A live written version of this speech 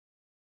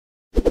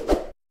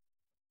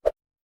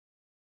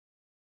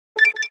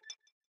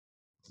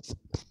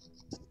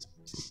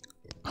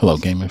Hello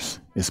gamers,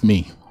 it's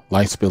me,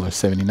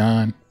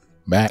 Lightspiller79,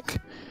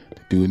 back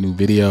to do a new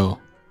video.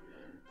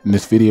 In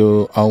this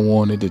video, I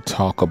wanted to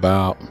talk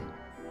about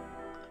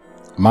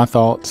my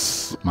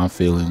thoughts, my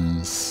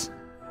feelings.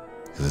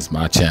 This is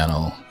my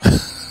channel.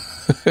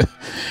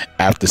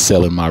 After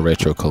selling my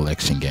retro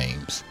collection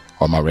games,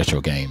 or my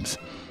retro games,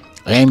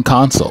 and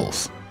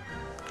consoles.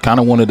 Kind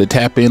of wanted to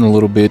tap in a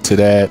little bit to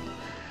that,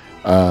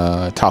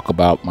 talk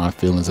about my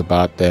feelings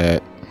about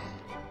that.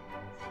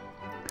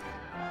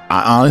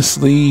 I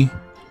honestly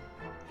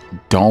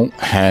don't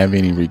have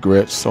any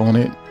regrets on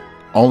it,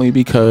 only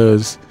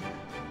because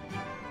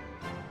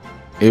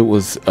it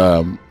was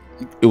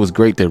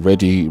great that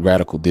Reggie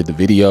Radical did the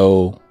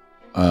video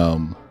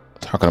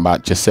talking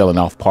about just selling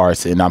off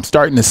parts, and I'm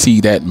starting to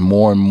see that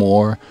more and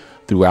more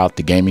throughout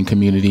the gaming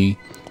community,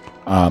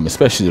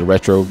 especially the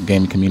retro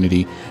gaming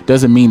community.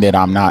 Doesn't mean that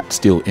I'm not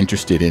still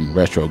interested in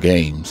retro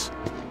games.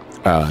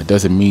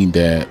 Doesn't mean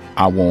that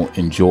I won't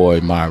enjoy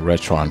my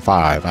Retron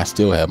 5. I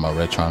still have my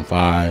Retron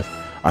 5.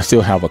 I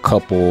still have a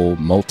couple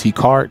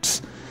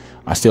multi-carts.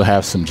 I still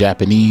have some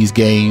Japanese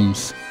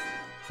games.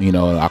 You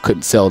know, I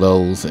couldn't sell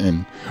those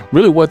and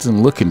really wasn't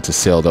looking to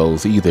sell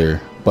those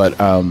either. But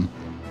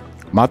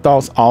my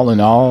thoughts all in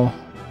all,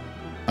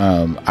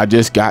 I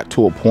just got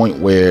to a point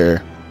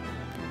where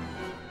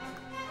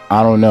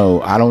I don't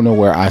know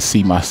where I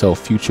see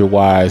myself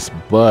future-wise,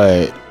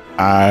 but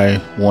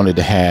I wanted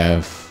to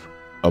have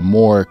a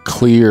more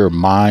clear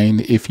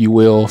mind, if you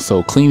will.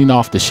 So cleaning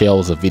off the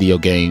shelves of video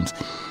games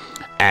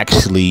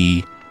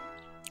actually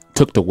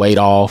took the weight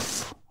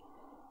off,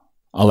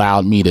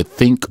 allowed me to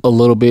think a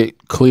little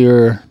bit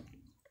clearer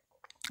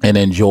and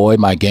enjoy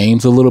my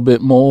games a little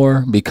bit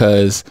more,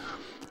 because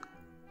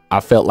I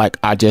felt like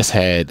I just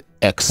had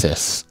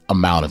excess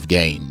amount of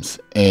games.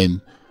 And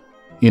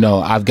you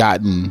know, I've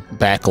gotten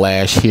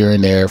backlash here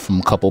and there from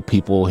a couple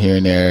people here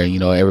and there. You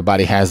know,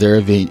 everybody has their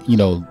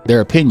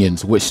their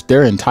opinions, which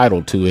they're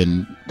entitled to,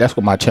 and that's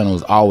what my channel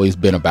has always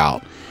been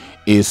about,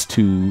 is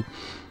to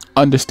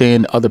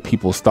understand other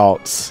people's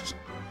thoughts,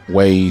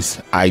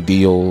 ways,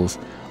 ideals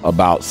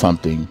about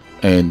something.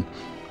 And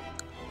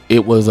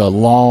it was a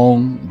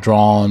long,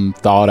 drawn,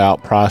 thought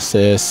out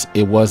process.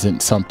 It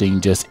wasn't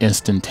something just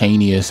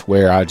instantaneous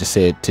where I just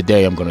said,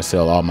 today I'm going to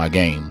sell all my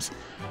games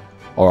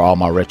or all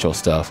my retro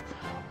stuff.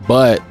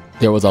 But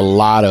there was a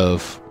lot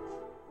of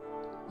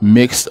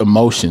mixed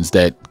emotions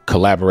that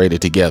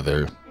collaborated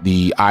together.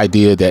 The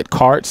idea that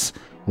carts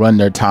run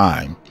their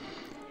time.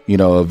 You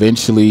know,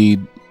 eventually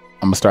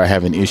I'm gonna start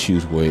having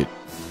issues with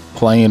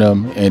playing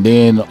them. And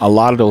then a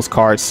lot of those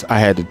carts, I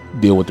had to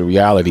deal with the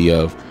reality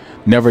of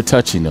never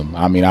touching them.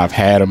 I mean, I've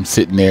had them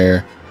sitting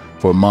there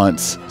for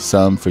months,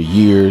 some for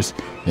years,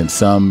 and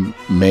some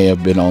may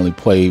have been only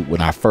played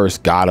when I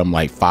first got them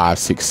like 5,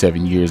 6,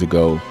 7 years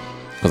ago.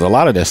 Because a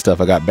lot of that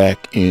stuff I got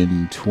back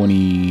in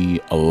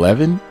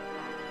 2011,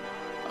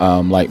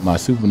 like my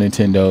Super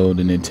Nintendo,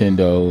 the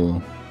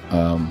Nintendo.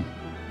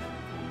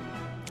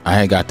 I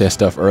had got that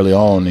stuff early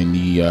on in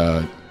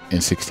the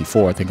in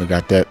 64. I think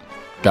I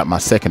got my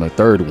second or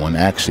third one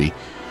actually,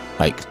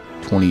 like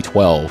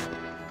 2012,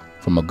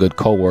 from a good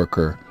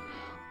coworker.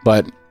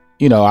 But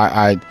you know,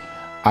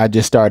 I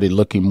just started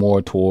looking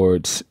more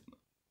towards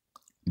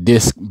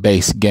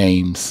disc-based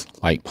games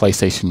like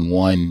PlayStation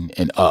 1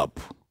 and up,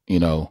 you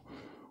know,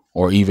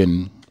 or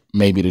even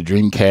maybe the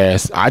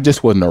Dreamcast. I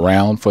just wasn't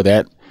around for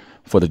that,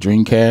 for the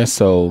Dreamcast.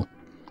 So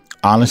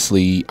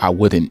honestly, I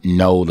wouldn't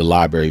know the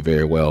library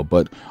very well.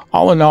 But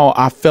all in all,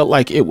 I felt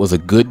like it was a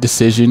good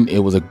decision.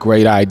 It was a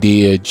great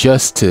idea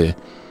just to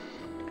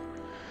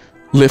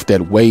lift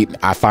that weight.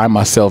 I find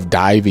myself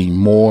diving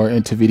more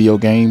into video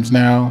games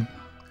now.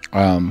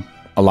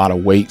 A lot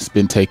of weight's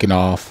been taken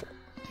off,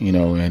 you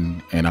know,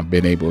 and I've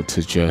been able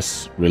to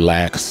just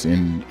relax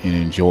and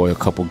enjoy a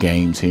couple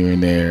games here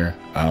and there.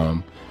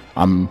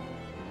 I'm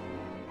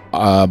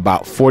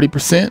about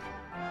 40%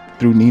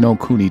 through Ni no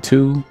Kuni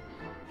 2.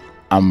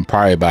 I'm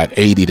probably about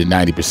 80 to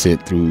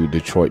 90% through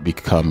Detroit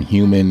Become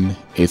Human.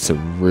 It's a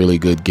really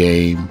good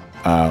game.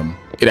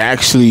 It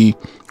actually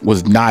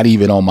was not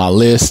even on my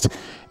list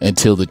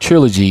until the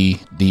trilogy,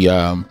 the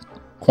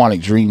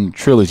Quantic Dream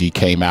trilogy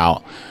came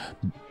out.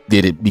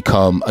 Did it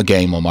become a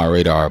game on my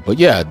radar? But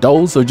yeah,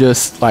 those are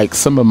just like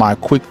some of my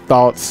quick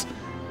thoughts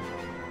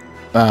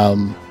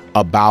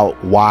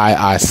about why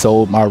I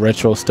sold my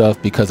retro stuff,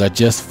 because I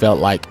just felt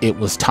like it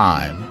was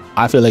time.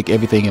 I feel like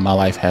everything in my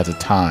life has a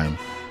time.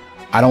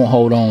 I don't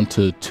hold on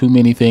to too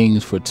many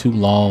things for too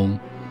long.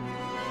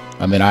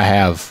 I mean, I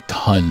have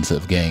tons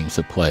of games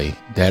to play.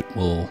 That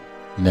will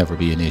never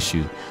be an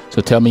issue.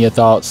 So tell me your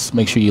thoughts.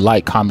 Make sure you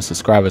like, comment,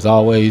 subscribe as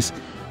always.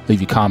 Leave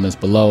your comments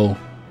below.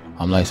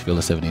 I'm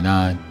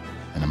Lightspiller79,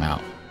 and I'm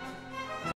out.